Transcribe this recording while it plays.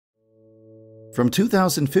From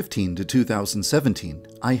 2015 to 2017,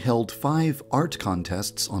 I held 5 art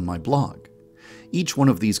contests on my blog. Each one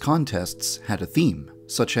of these contests had a theme,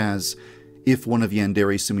 such as, if one of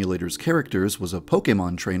Yandere Simulator's characters was a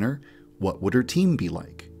Pokemon trainer, what would her team be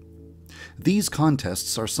like? These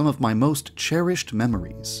contests are some of my most cherished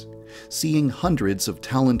memories. Seeing hundreds of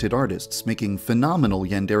talented artists making phenomenal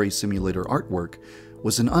Yandere Simulator artwork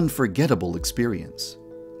was an unforgettable experience.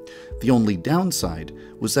 The only downside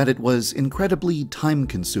was that it was incredibly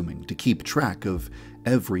time-consuming to keep track of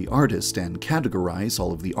every artist and categorize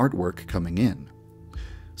all of the artwork coming in.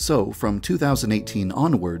 So, from 2018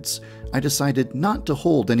 onwards, I decided not to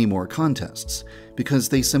hold any more contests because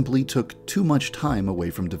they simply took too much time away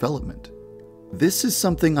from development. This is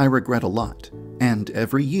something I regret a lot, and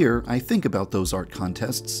every year I think about those art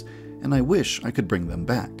contests, and I wish I could bring them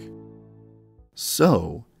back.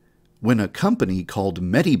 So, when a company called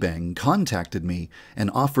MediBang contacted me and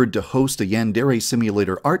offered to host a Yandere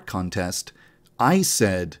Simulator art contest, I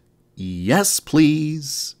said, yes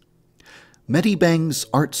please! MediBang's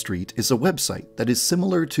Art Street is a website that is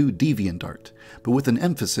similar to DeviantArt, but with an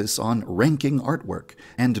emphasis on ranking artwork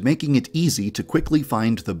and making it easy to quickly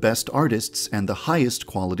find the best artists and the highest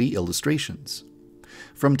quality illustrations.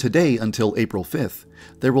 From today until April 5th,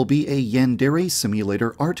 there will be a Yandere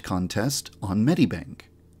Simulator art contest on MediBang.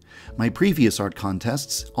 My previous art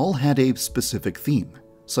contests all had a specific theme,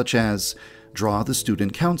 such as Draw the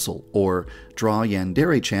Student Council or Draw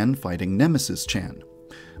Yandere-chan fighting Nemesis-chan.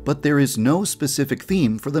 But there is no specific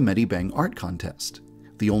theme for the MediBang art contest.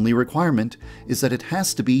 The only requirement is that it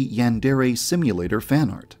has to be Yandere Simulator fan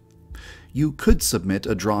art. You could submit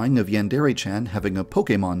a drawing of Yandere-chan having a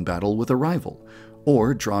Pokemon battle with a rival,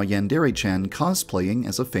 or draw Yandere-chan cosplaying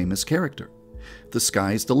as a famous character. The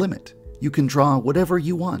sky's the limit. You can draw whatever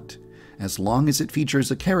you want, as long as it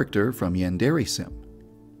features a character from Yandere Sim.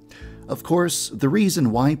 Of course, the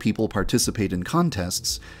reason why people participate in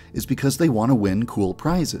contests is because they want to win cool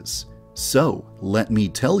prizes. So, let me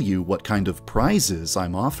tell you what kind of prizes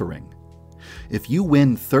I'm offering. If you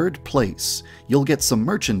win 3rd place, you'll get some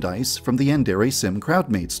merchandise from the Yandere Sim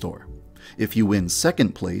Crowdmade store. If you win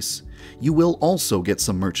 2nd place, you will also get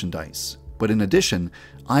some merchandise. But in addition,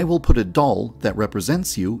 I will put a doll that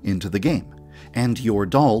represents you into the game, and your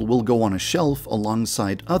doll will go on a shelf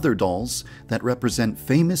alongside other dolls that represent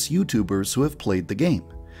famous YouTubers who have played the game,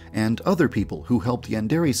 and other people who helped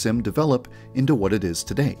Yandere Sim develop into what it is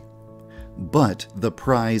today. But the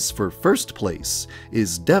prize for 1st place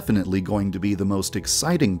is definitely going to be the most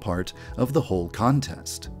exciting part of the whole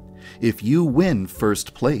contest. If you win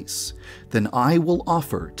 1st place, then I will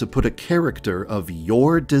offer to put a character of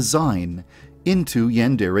your design into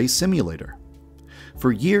Yandere Simulator.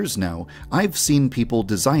 For years now, I've seen people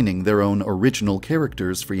designing their own original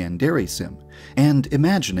characters for Yandere Sim, and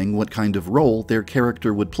imagining what kind of role their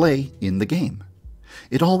character would play in the game.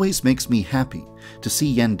 It always makes me happy to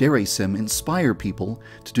see Yandere Sim inspire people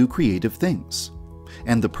to do creative things.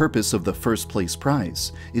 And the purpose of the 1st place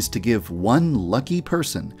prize is to give one lucky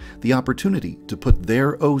person the opportunity to put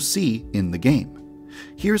their OC in the game.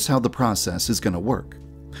 Here's how the process is going to work.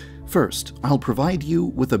 First, I'll provide you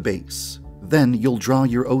with a base. Then you'll draw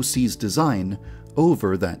your OC's design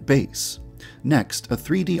over that base. Next, a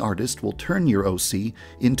 3D artist will turn your OC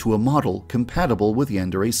into a model compatible with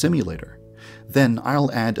Yandere Simulator. Then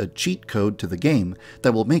I'll add a cheat code to the game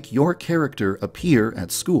that will make your character appear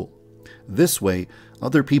at school. This way,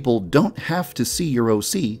 other people don't have to see your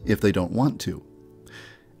OC if they don't want to.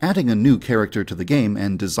 Adding a new character to the game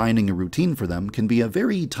and designing a routine for them can be a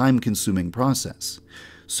very time-consuming process.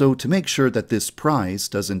 So to make sure that this prize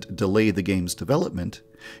doesn't delay the game's development,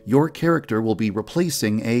 your character will be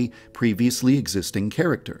replacing a previously existing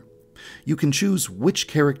character. You can choose which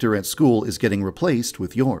character at school is getting replaced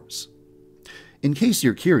with yours. In case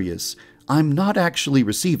you're curious, I'm not actually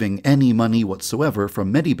receiving any money whatsoever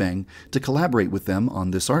from MediBang to collaborate with them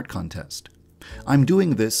on this art contest. I'm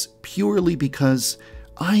doing this purely because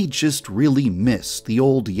I just really miss the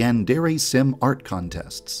old Yandere Sim art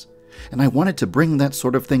contests, and I wanted to bring that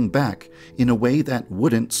sort of thing back in a way that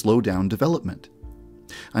wouldn't slow down development.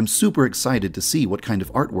 I'm super excited to see what kind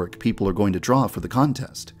of artwork people are going to draw for the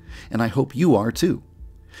contest, and I hope you are too.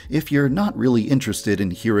 If you're not really interested in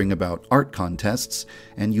hearing about art contests,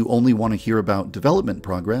 and you only want to hear about development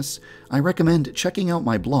progress, I recommend checking out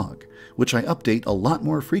my blog, which I update a lot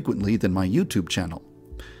more frequently than my YouTube channel.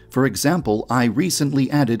 For example, I recently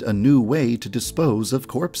added a new way to dispose of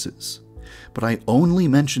corpses. But I only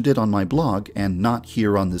mentioned it on my blog and not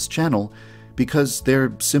here on this channel because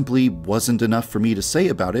there simply wasn't enough for me to say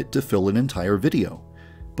about it to fill an entire video.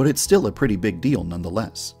 But it's still a pretty big deal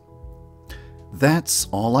nonetheless. That's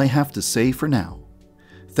all I have to say for now.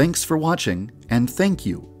 Thanks for watching, and thank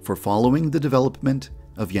you for following the development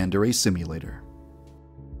of Yandere Simulator.